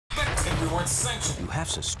weren't sanctioned. You have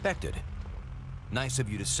suspected. Nice of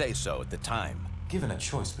you to say so at the time. Given a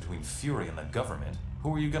choice between Fury and the government,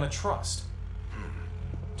 who are you gonna trust?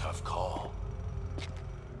 Tough call.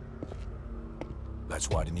 That's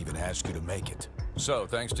why I didn't even ask you to make it. So,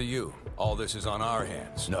 thanks to you, all this is on our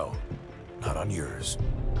hands. No, not on yours.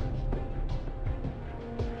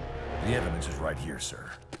 The evidence is right here, sir.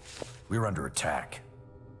 We're under attack.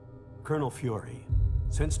 Colonel Fury,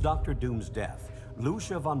 since Dr. Doom's death,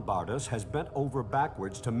 Lucia von Bardas has bent over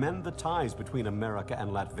backwards to mend the ties between America and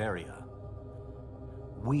Latveria.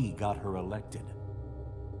 We got her elected.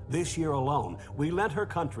 This year alone, we lent her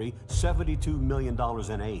country $72 million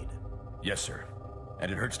in aid. Yes, sir.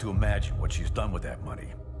 And it hurts to imagine what she's done with that money,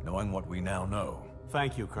 knowing what we now know.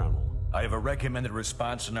 Thank you, Colonel. I have a recommended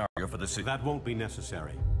response scenario for the That won't be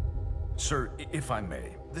necessary. Sir, if I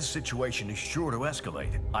may, this situation is sure to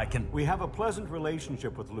escalate. We have a pleasant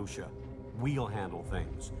relationship with Lucia. We'll handle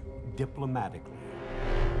things diplomatically.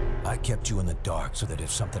 I kept you in the dark so that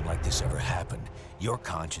if something like this ever happened, your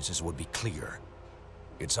consciences would be clear.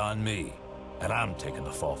 It's on me, and I'm taking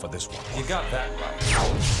the fall for this one. You got that right.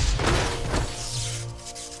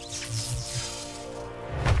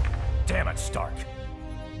 Damn it, Stark.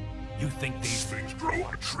 You think these things grow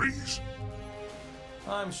on trees?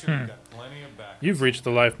 I'm sure you got plenty of back. You've reached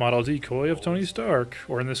the life model decoy of Tony Stark,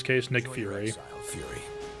 or in this case, Nick Fury. Exile, Fury.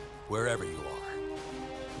 Wherever you are.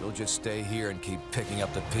 You'll just stay here and keep picking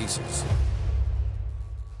up the pieces.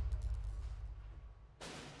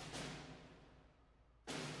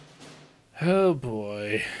 Oh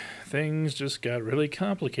boy. Things just got really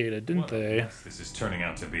complicated, didn't they? Yes, this is turning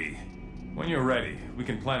out to be. When you're ready, we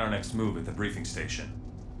can plan our next move at the briefing station.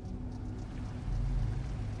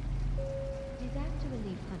 Disaster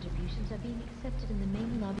relief contributions are being accepted in the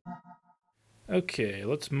main lobby. Okay,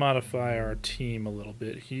 let's modify our team a little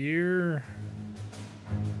bit here.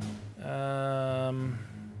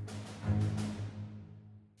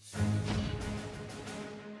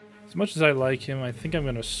 As much as I like him, I think I'm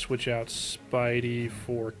going to switch out Spidey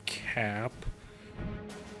for Cap.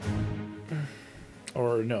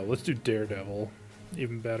 Or no, let's do Daredevil.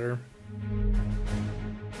 Even better.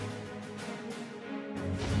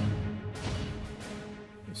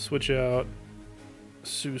 Switch out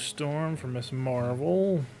Sue Storm for Miss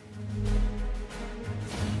Marvel.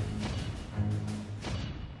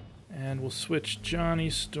 And we'll switch Johnny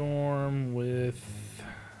Storm with...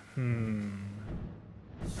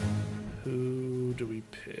 Who do we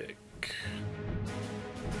pick?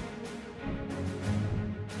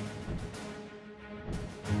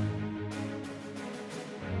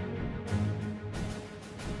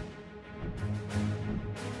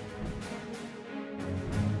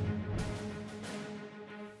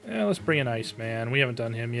 Yeah, let's bring in Iceman. We haven't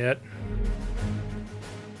done him yet.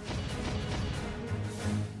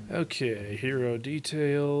 Okay, hero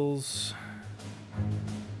details.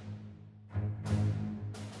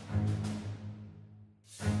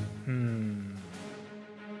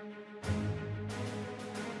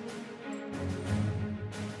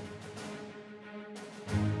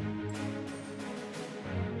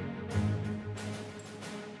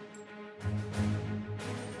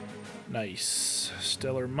 Nice.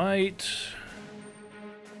 Stellar Might.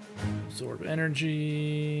 Absorb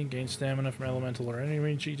energy. Gain stamina from elemental or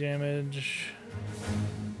energy damage.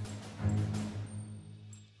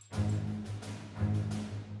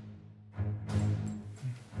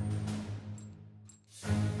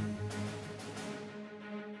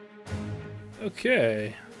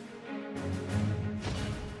 Okay.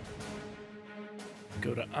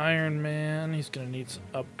 Go to Iron Man. He's gonna need some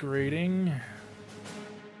upgrading.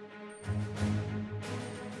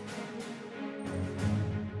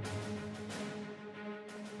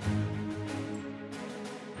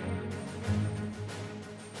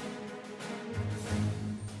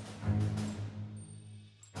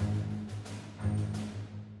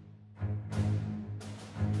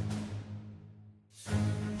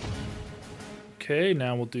 Okay,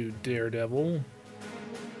 now we'll do Daredevil.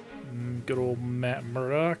 Good old Matt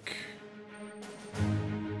Murdock.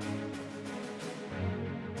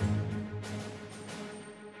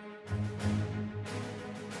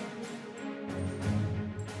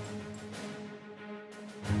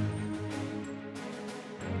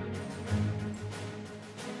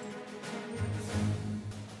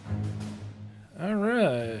 All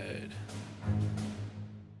right.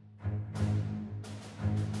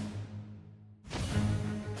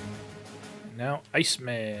 Now,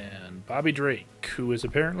 Iceman, Bobby Drake, who is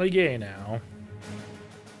apparently gay now.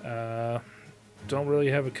 Don't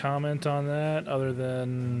really have a comment on that, other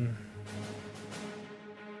than...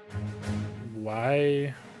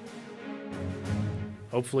 why?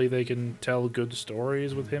 Hopefully they can tell good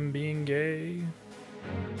stories with him being gay.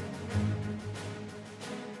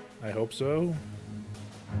 I hope so.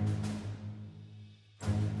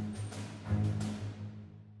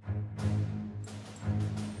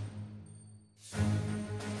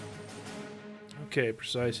 Okay,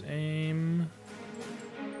 precise aim.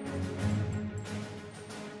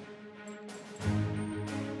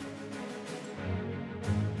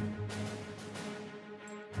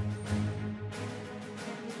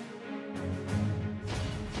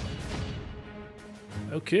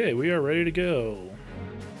 Okay, we are ready to go.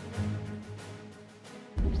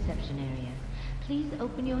 Reception area. Please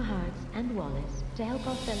open your hearts and wallets to help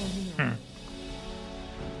our fellow Neons.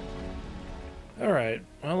 Alright,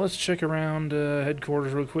 well, let's check around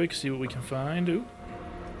headquarters real quick, see what we can find. Ooh.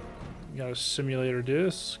 We got a simulator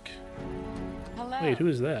disc. Hello. Wait, who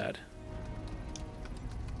is that?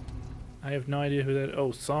 I have no idea who that...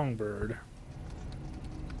 Oh, Songbird.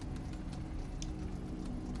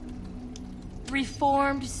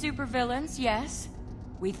 Reformed supervillains, yes.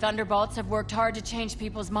 We Thunderbolts have worked hard to change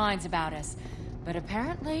people's minds about us, but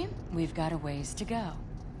apparently we've got a ways to go.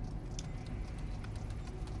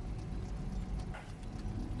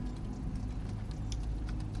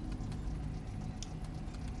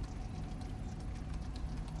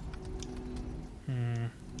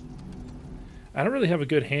 I don't really have a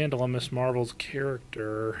good handle on Miss Marvel's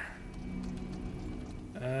character.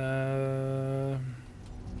 I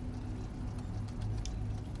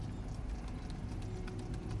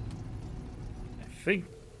think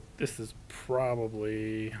this is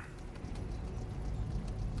probably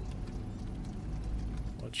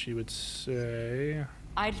what she would say.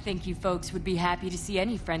 I'd think you folks would be happy to see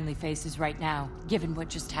any friendly faces right now, given what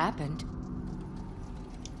just happened.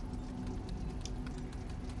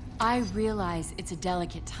 I realize it's a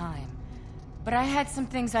delicate time, but I had some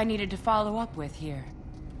things I needed to follow up with here.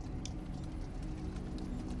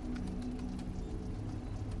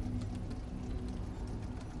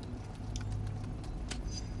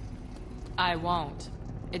 I won't.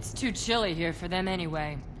 It's too chilly here for them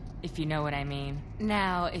anyway, if you know what I mean.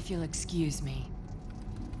 Now, if you'll excuse me.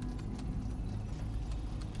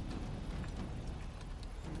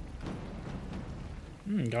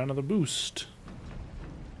 Got another boost.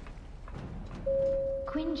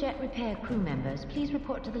 Quinjet repair crew members, please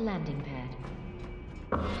report to the landing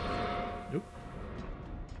pad. Nope.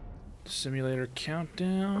 Simulator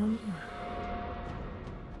countdown.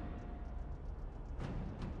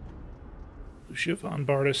 Lucia von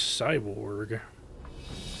Bartis Cyborg.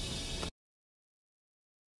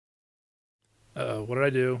 Uh-oh, what did I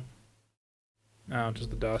do? Oh, just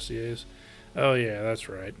the dossiers. Oh yeah, that's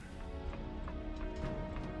right.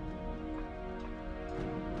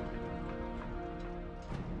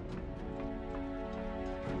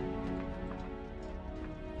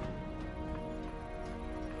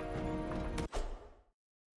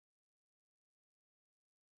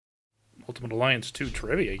 Ultimate Alliance 2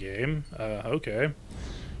 trivia game. Okay.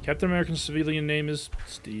 Captain America's civilian name is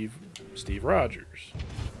Steve Rogers.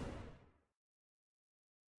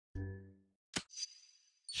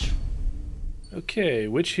 Okay,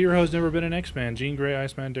 which hero has never been an X-Man? Jean Grey,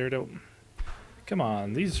 Iceman, Daredevil. Come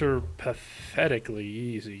on, these are pathetically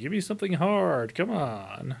easy. Give me something hard. Come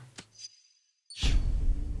on.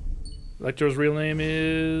 Electro's real name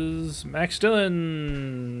is Max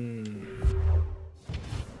Dillon.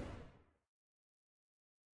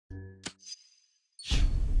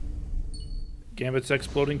 Gambit's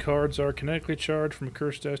exploding cards are kinetically charged from a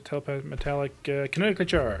cursed dash telepath metallic kinetically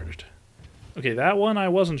charged. Okay, that one I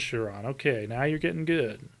wasn't sure on. Okay, now you're getting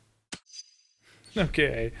good.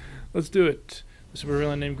 Okay, let's do it. The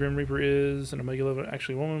supervillain named Grim Reaper is an Omega level,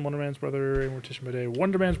 actually woman, Wonder Man's brother, and Mortician by day,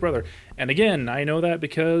 Wonder Man's brother. And again, I know that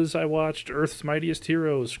because I watched Earth's Mightiest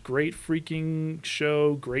Heroes. Great freaking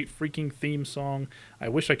show, great freaking theme song. I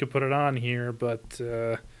wish I could put it on here, but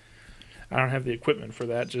I don't have the equipment for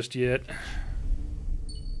that just yet.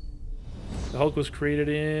 The Hulk was created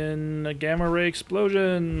in a gamma ray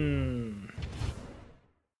explosion.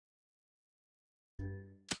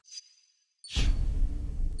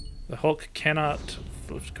 The Hulk cannot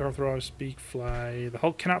speak, fly. The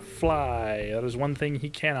Hulk cannot fly. That is one thing he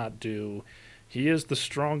cannot do. He is the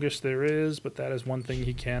strongest there is, but that is one thing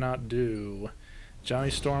he cannot do. Johnny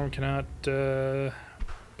Storm cannot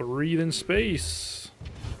breathe in space.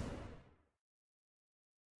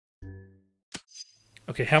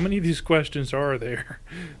 Okay, how many of these questions are there?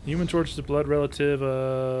 The Human Torch is a blood relative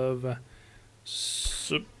of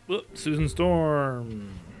Susan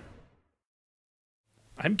Storm.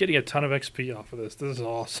 I'm getting a ton of XP off of this. This is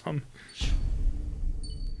awesome.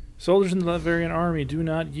 Soldiers in the Latvian army do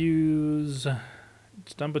not use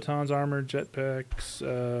Stun batons, armor, jetpacks,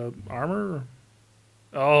 armor?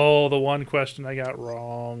 Oh, the one question I got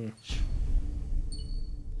wrong.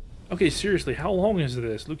 Okay, seriously, how long is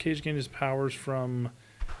this? Luke Cage gained his powers from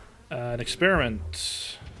an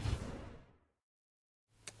experiment.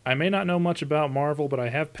 I may not know much about Marvel, but I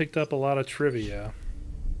have picked up a lot of trivia.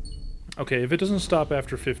 Okay, if it doesn't stop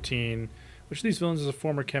after 15, which of these villains is a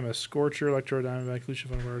former chemist? Scorcher, Electro, Diamondback, Lucia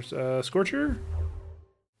Funverse. Scorcher?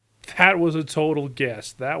 That was a total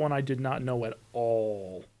guess. That one I did not know at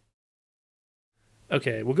all.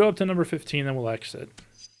 Okay, we'll go up to number 15, then we'll exit.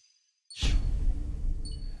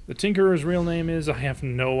 The Tinkerer's real name is... I have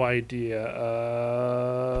no idea.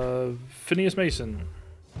 Phineas Mason.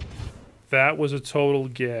 That was a total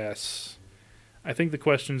guess. I think the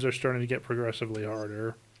questions are starting to get progressively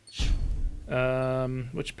harder.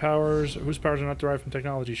 Whose powers are not derived from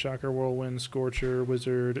technology? Shocker, Whirlwind, Scorcher,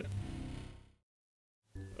 Wizard.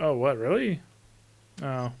 Oh, what, really?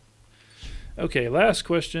 Oh. Okay, last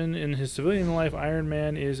question. In his civilian life, Iron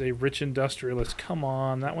Man is a rich industrialist. Come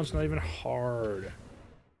on, that one's not even hard.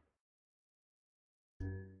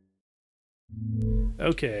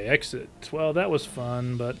 Okay, exit. Well, that was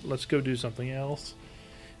fun, but let's go do something else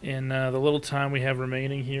in the little time we have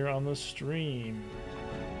remaining here on the stream.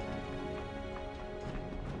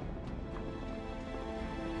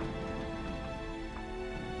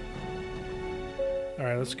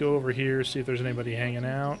 Alright, let's go over here, see if there's anybody hanging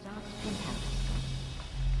out.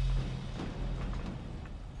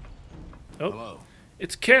 Oh, hello.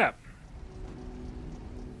 It's Cap!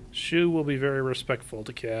 Shu will be very respectful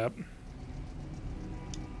to Cap.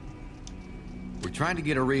 We're trying to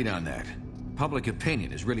get a read on that. Public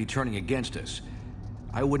opinion is really turning against us.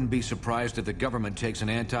 I wouldn't be surprised if the government takes an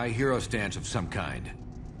anti-hero stance of some kind.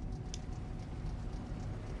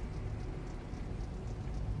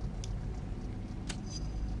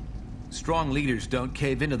 Strong leaders don't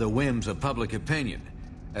cave into the whims of public opinion,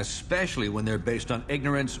 especially when they're based on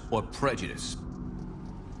ignorance or prejudice.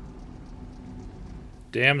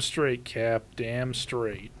 Damn straight, Cap. Damn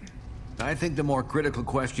straight. I think the more critical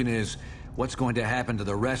question is, what's going to happen to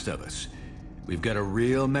the rest of us? We've got a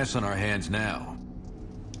real mess on our hands now.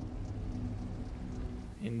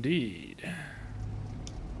 Indeed.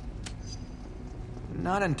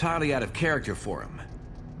 Not entirely out of character for him,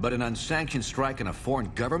 but an unsanctioned strike on a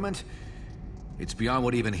foreign government? It's beyond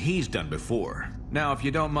what even he's done before. Now, if you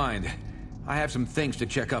don't mind, I have some things to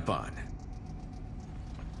check up on.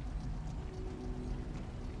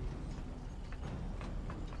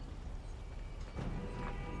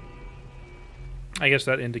 I guess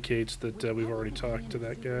that indicates that we've already talked to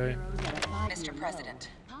that guy. Mr. President.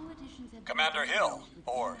 Commander Hill,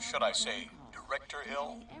 or should I say, Director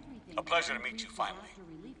Hill? A pleasure to meet you finally.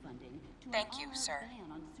 Thank you, sir.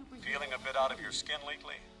 Feeling a bit out of your skin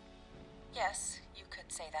lately? Yes, you could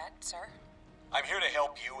say that, sir. I'm here to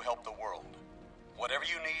help you help the world. Whatever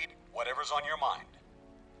you need, whatever's on your mind.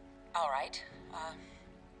 All right.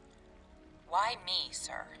 Why me,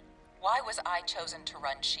 sir? Why was I chosen to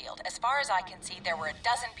run S.H.I.E.L.D.? As far as I can see, there were a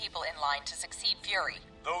dozen people in line to succeed Fury.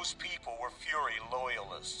 Those people were Fury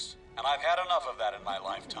loyalists, and I've had enough of that in my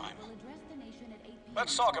lifetime.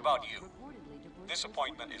 Let's talk about you. This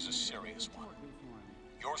appointment is a serious one.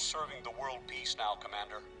 You're serving the world peace now,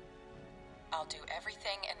 Commander. I'll do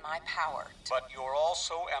everything in my power to... But you're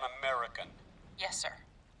also an American. Yes, sir.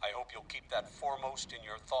 I hope you'll keep that foremost in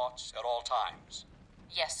your thoughts at all times.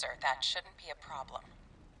 Yes, sir. That shouldn't be a problem.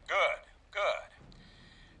 Good, good.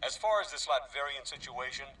 As far as this Latverian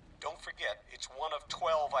situation, don't forget, it's one of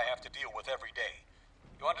 12 I have to deal with every day.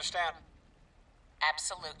 You understand?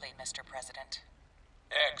 Absolutely, Mr. President.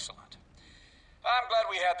 Excellent. I'm glad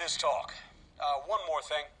we had this talk. One more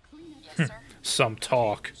thing. Yes, sir? Some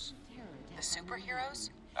talk. The superheroes?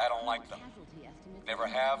 I don't like them. Never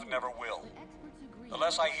have, never will. The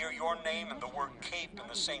less I hear your name and the word cape in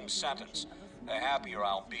the same sentence, the happier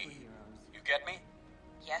I'll be. You get me?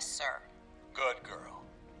 Yes, sir. Good girl.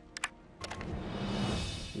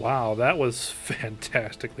 Wow, that was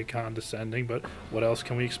fantastically condescending, but what else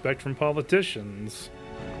can we expect from politicians?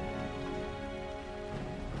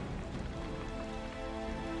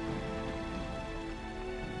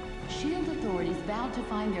 S.H.I.E.L.D. authorities vowed to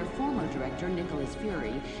find their former director, Nicholas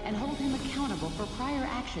Fury, and hold him accountable for prior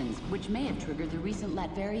actions, which may have triggered the recent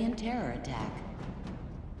Latverian terror attack.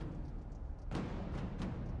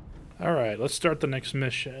 Alright, let's start the next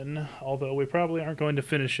mission, although we probably aren't going to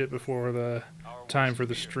finish it before the time for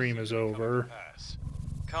the stream is over.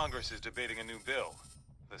 Congress is debating a new bill,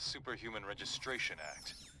 the Superhuman Registration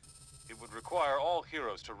Act. It would require all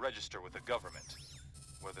heroes to register with the government,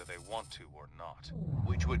 whether they want to or not.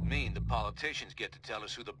 Which would mean the politicians get to tell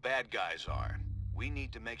us who the bad guys are. We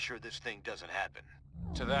need to make sure this thing doesn't happen.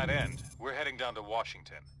 To that end, we're heading down to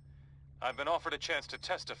Washington. I've been offered a chance to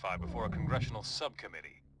testify before a congressional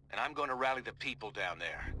subcommittee. And I'm going to rally the people down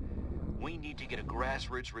there. We need to get a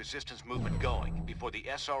grassroots resistance movement going before the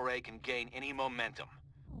SRA can gain any momentum.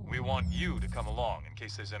 We want you to come along in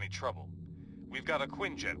case there's any trouble. We've got a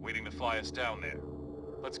Quinjet waiting to fly us down there.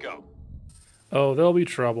 Let's go. Oh, there'll be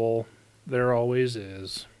trouble. There always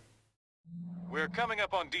is. We're coming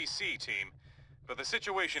up on DC, team, but the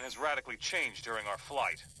situation has radically changed during our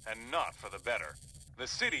flight, and not for the better. The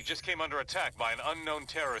city just came under attack by an unknown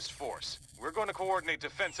terrorist force. We're going to coordinate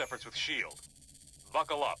defense efforts with S.H.I.E.L.D.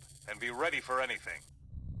 Buckle up, and be ready for anything.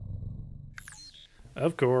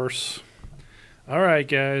 Of course. Alright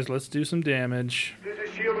guys, let's do some damage. This is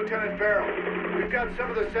S.H.I.E.L.D. Lieutenant Farrell. We've got some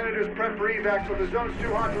of the senators prepped for evac, so the zone's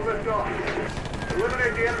too hot to lift off.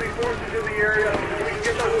 Eliminate the enemy forces in the area, and we can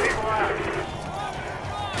get those people out.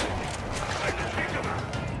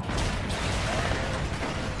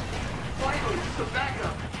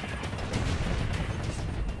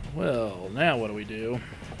 Well, now what do we do?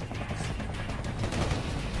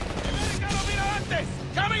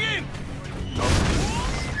 Coming in!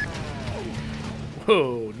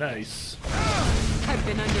 Whoa, nice. I've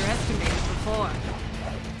been underestimated before.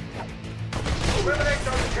 Eliminate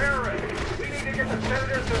those terrorists! We need to get the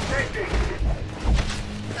senators to safety!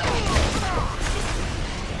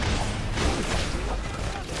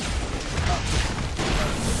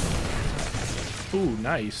 Ooh,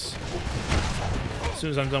 nice. As soon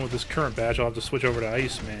as I'm done with this current batch, I'll have to switch over to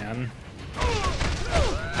Iceman.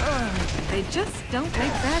 They just don't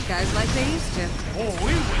make bad guys like they used to. Oh,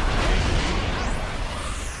 we win.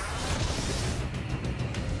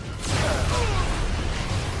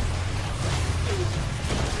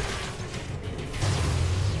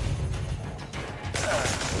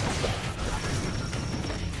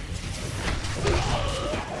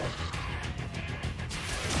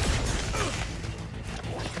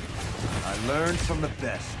 I learned from the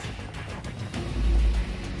best.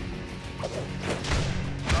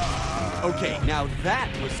 Okay, now that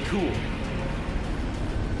was cool.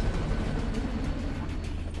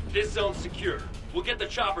 This zone's secure. We'll get the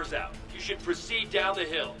choppers out. You should proceed down the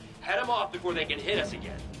hill. Head them off before they can hit us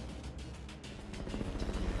again.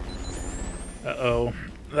 Uh-oh.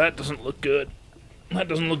 That doesn't look good. That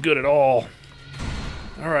doesn't look good at all.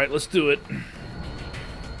 Alright, let's do it.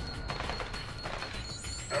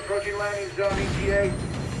 Approaching landing zone, ETA.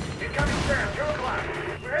 Incoming Sam, 2 o'clock.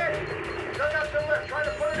 We're hit. Dug out the lift, trying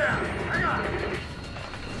to put it down. Hang on.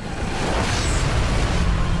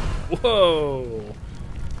 Whoa!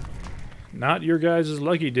 Not your guys'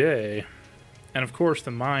 lucky day. And of course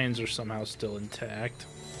the mines are somehow still intact.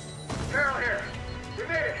 Farrell here. We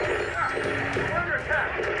made it. We're under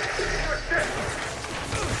attack. We're sick.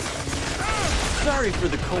 Sorry for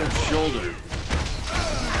the cold shoulder.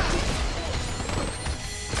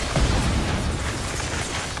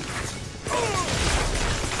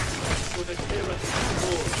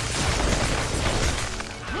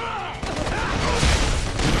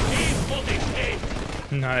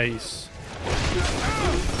 Nice.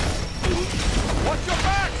 Watch your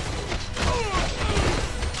back!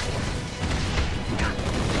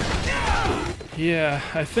 Yeah,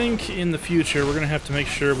 I think in the future we're gonna have to make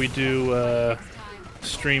sure we do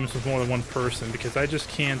streams with more than one person, because I just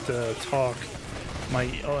can't talk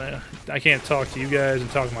I can't talk to you guys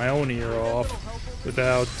and talk my own ear off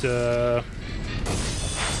without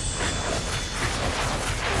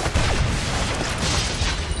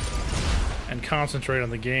and concentrate on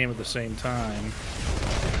the game at the same time.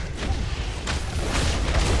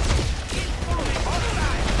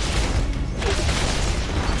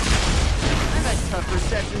 I've had tougher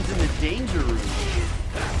sessions in the danger room.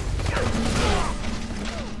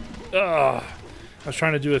 Ugh. I was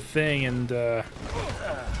trying to do a thing and I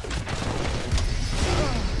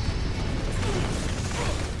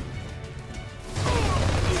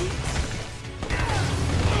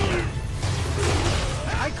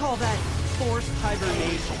call that forced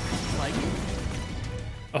hibernation. Like,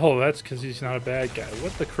 oh, that's because he's not a bad guy.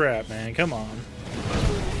 What the crap, man? Come on.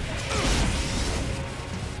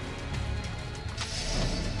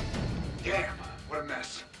 Damn, what a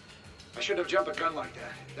mess. I shouldn't have jumped a gun like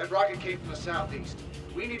that. That rocket came from the southeast.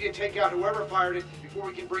 We need to take out whoever fired it before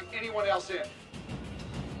we can bring anyone else in.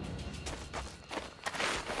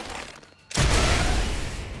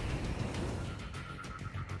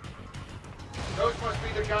 Those must be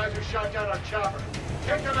the guys who shot down our chopper.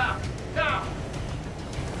 Take them out, now!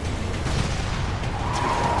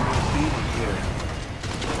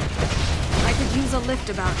 I could use a lift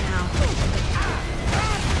about now.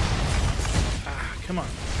 Ah, come on.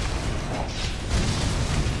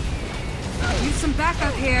 Need some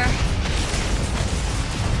backup here.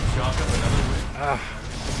 Chalk up another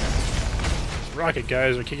win. Rocket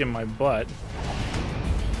guys are kicking my butt.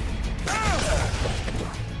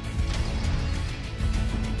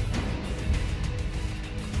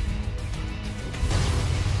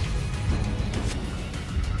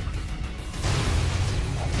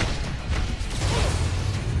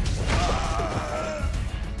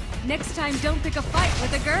 Next time, don't pick a fight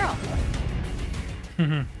with a girl.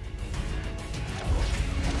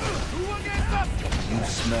 You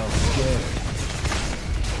smell scared.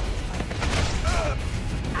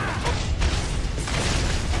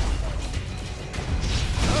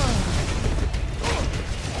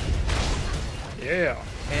 Yeah.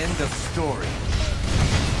 End of story.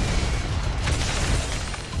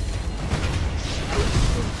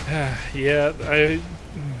 Yeah,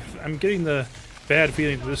 I'm getting the bad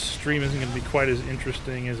feeling that this stream isn't going to be quite as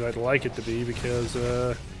interesting as I'd like it to be because,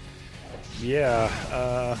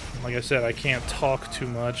 like I said, I can't talk too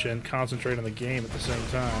much and concentrate on the game at the same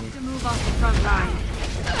time. To move off the front line.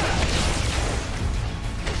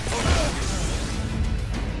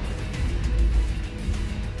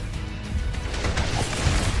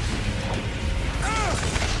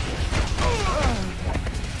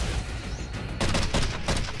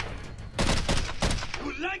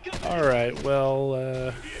 Alright,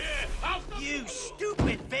 well, You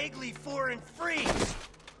stupid, vaguely foreign freaks!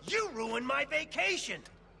 You ruined my vacation!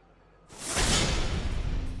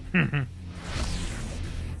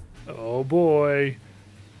 oh boy.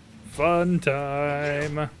 Fun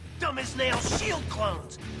time. Dumb as nails shield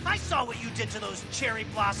clones! I saw what you did to those cherry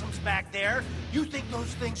blossoms back there! You think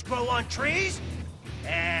those things grow on trees?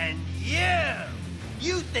 And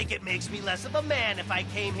you think it makes me less of a man if I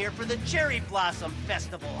came here for the Cherry Blossom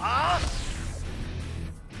Festival, huh?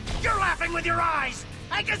 You're laughing with your eyes!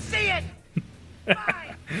 I can see it!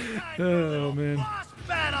 Oh, man. Boss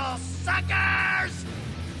battle, suckers!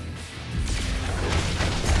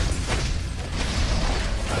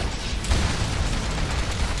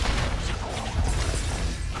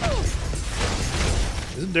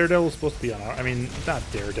 Isn't Daredevil supposed to be on our... I mean, not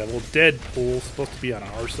Daredevil. Deadpool supposed to be on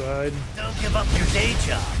our side. Don't give up your day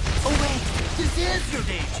job. Oh, wait. This is your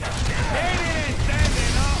day job. Maybe it's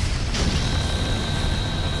standing up.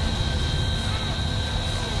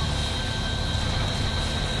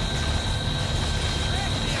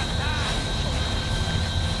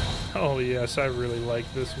 Oh, yes. I really like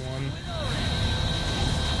this one.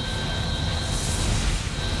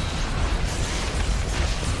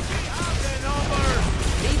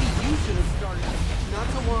 Should have started. Not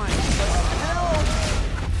to whine, but help!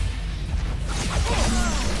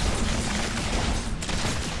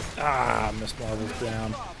 Ah, Miss Marvel's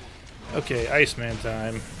down. Okay, Iceman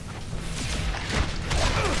time.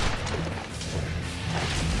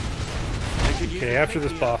 Okay, after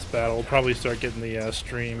this boss battle, we'll probably start getting the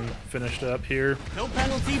stream finished up here. No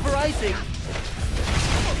penalty for icing.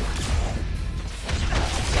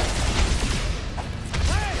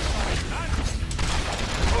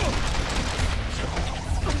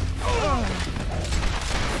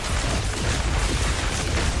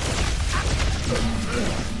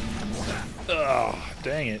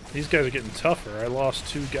 Dang it. These guys are getting tougher. I lost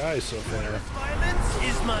 2 guys so far. Violence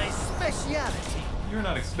is my speciality. You're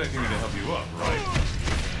not expecting me to help you up, right?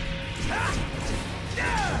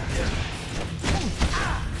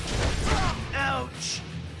 Ouch!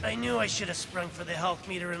 I knew I should have sprung for the health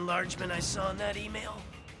meter enlargement I saw in that email.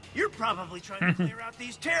 You're probably trying to clear out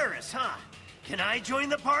these terrorists, huh? Can I join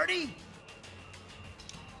the party?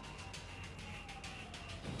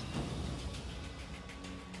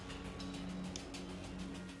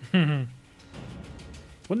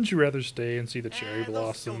 Wouldn't you rather stay and see the cherry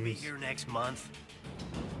blossoms? They'll still be here next month.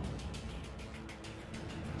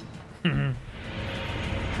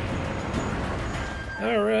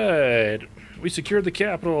 Alright. We secured the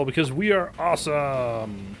capital because we are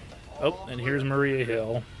awesome. Oh, and here's Maria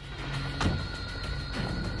Hill.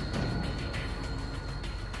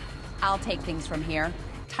 I'll take things from here.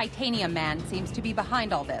 Titanium Man seems to be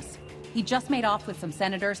behind all this. He just made off with some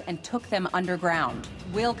senators and took them underground.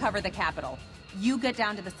 We'll cover the capital. You get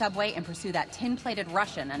down to the subway and pursue that tin-plated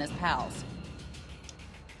Russian and his pals.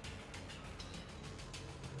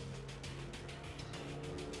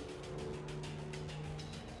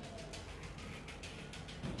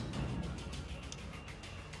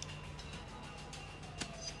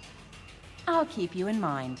 I'll keep you in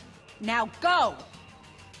mind. Now go!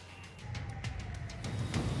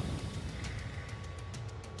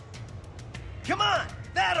 Come on!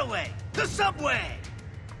 That-a-way! The subway!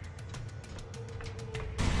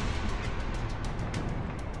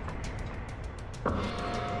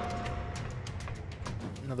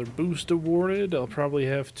 Another boost awarded. I'll probably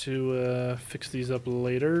have to fix these up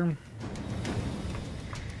later.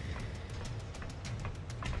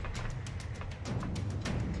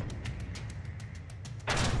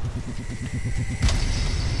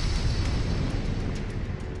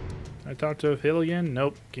 I talk to Hill again?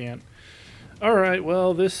 Nope, can't. Alright,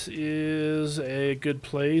 well, this is a good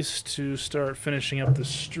place to start finishing up the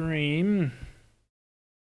stream.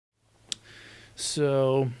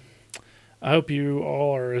 So, I hope you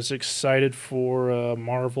all are as excited for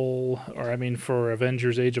for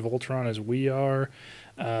Avengers Age of Ultron as we are.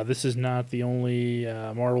 This is not the only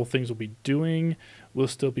Marvel things we'll be doing. We'll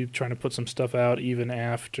still be trying to put some stuff out even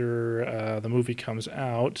after the movie comes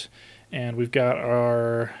out. And we've got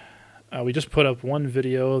our... we just put up one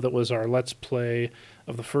video that was our Let's Play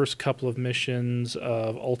of the first couple of missions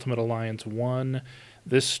of Ultimate Alliance 1.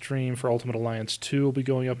 This stream for Ultimate Alliance 2 will be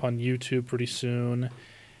going up on YouTube pretty soon.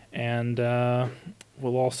 And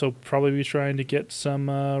we'll also probably be trying to get some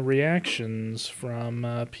reactions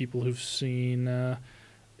from people who've seen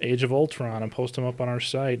Age of Ultron and post them up on our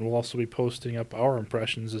site. And we'll also be posting up our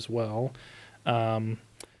impressions as well. Also,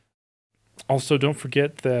 don't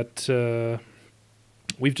forget that...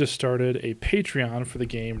 we've just started a Patreon for the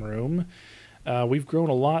Game Room. We've grown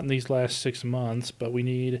a lot in these last 6 months, but we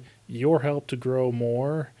need your help to grow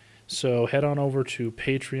more. So head on over to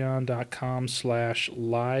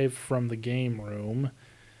patreon.com/livefromthegameroom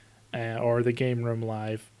or the Game Room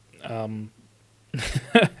Live. One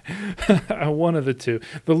of the two.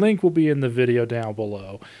 The link will be in the video down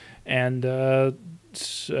below. And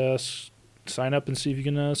sign up and see if you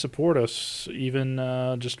can support us. Even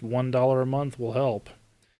just $1 a month will help.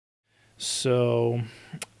 So,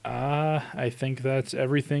 I think that's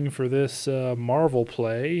everything for this Marvel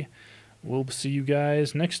play. We'll see you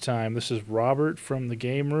guys next time. This is Robert from the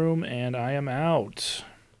Game Room, and I am out.